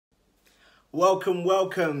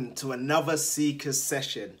Welcome to another CICAS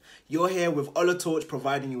session. You're here with Ola Torch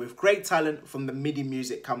providing you with great talent from the Midi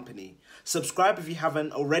Music Company. Subscribe if you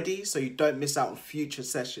haven't already so you don't miss out on future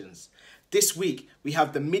sessions. This week, we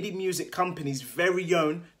have the Midi Music Company's very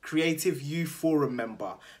own Cre8tiv Youth Forum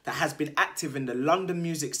member that has been active in the London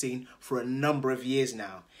music scene for a number of years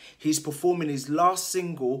now. He's performing his last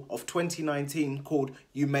single of 2019 called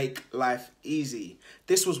You Make Life Easy.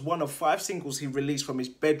 This was one of 5 singles he released from his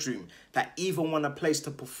bedroom that even won a place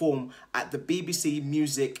to perform at the BBC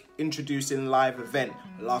Music Introducing Live event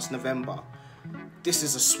last November. This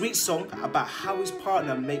is a sweet song about how his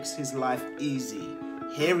partner makes his life easy.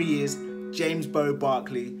 Here he is, James Beau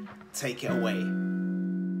Barclay. Take it away.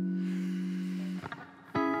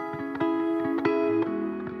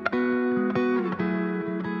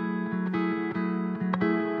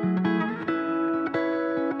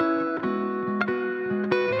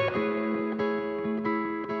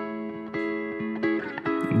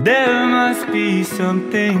 There must be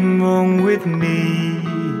something wrong with me,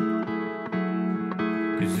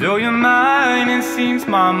 'cause though you're mine, it seems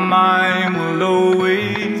my mind will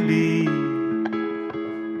always be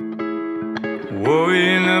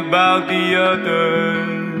worrying about the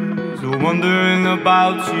others, or wondering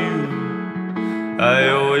about you. I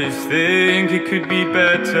always think it could be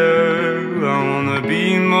better. I wanna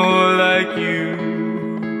be more like you.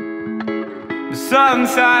 But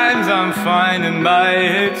sometimes I'm finding my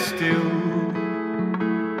head still,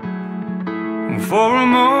 and for a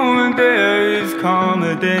moment there is calm,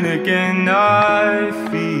 but then again I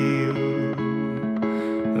feel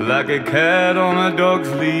like a cat on a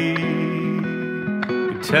dog's lead,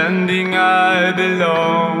 pretending I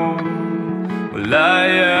belong. Will I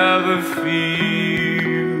ever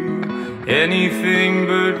feel anything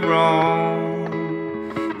but wrong?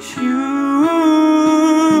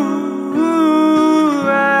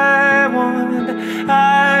 I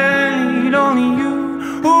need only you.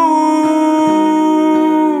 Who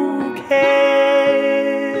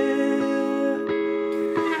cares?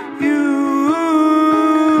 You,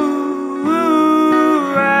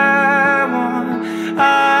 I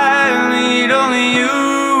need only you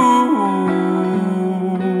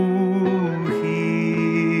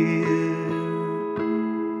here.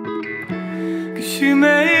 'Cause you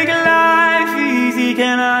make life easy.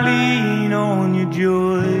 Can I lean on your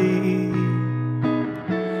joy?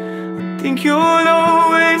 Think you'll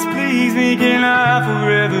always please me. Can I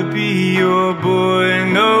forever be your boy?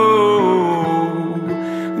 No.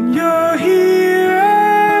 When you're here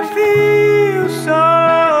I feel so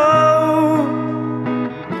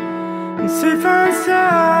safe and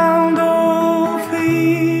sound. Oh,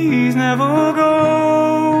 please never go.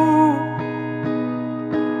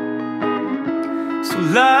 So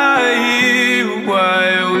lie here a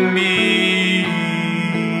while with me.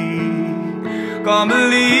 Can't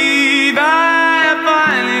believe I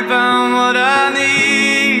finally found what I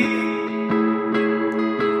need.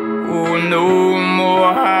 Oh, no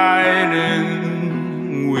more hiding.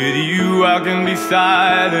 With you I can be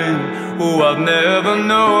silent. Oh, I've never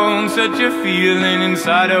known such a feeling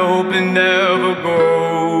inside. I hope it never goes.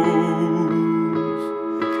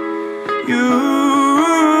 You,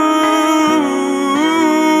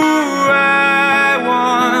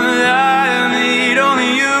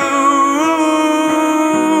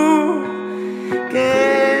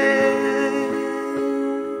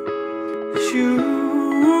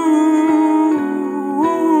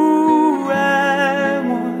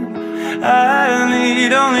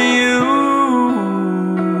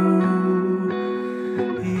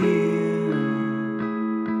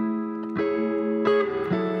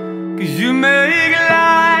 you make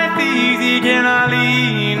life easy. Can I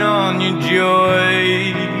lean on your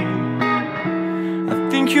joy? I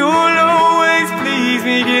think you'll always please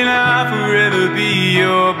me. Can I forever be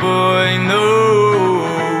your boy? No.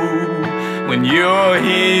 When you're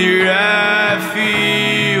here I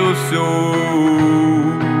feel so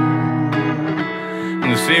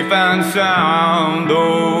safe and sound.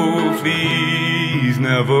 Oh, please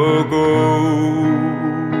never go.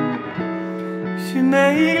 You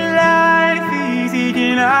make life easy.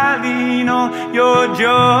 Can I lean on your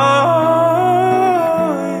joy?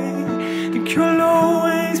 Think you'll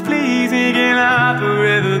always please me. Can I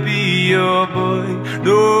forever be your boy?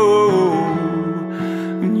 No.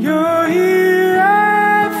 When you're here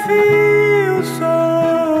I feel so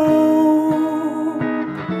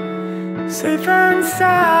safe and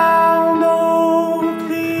sound. Oh,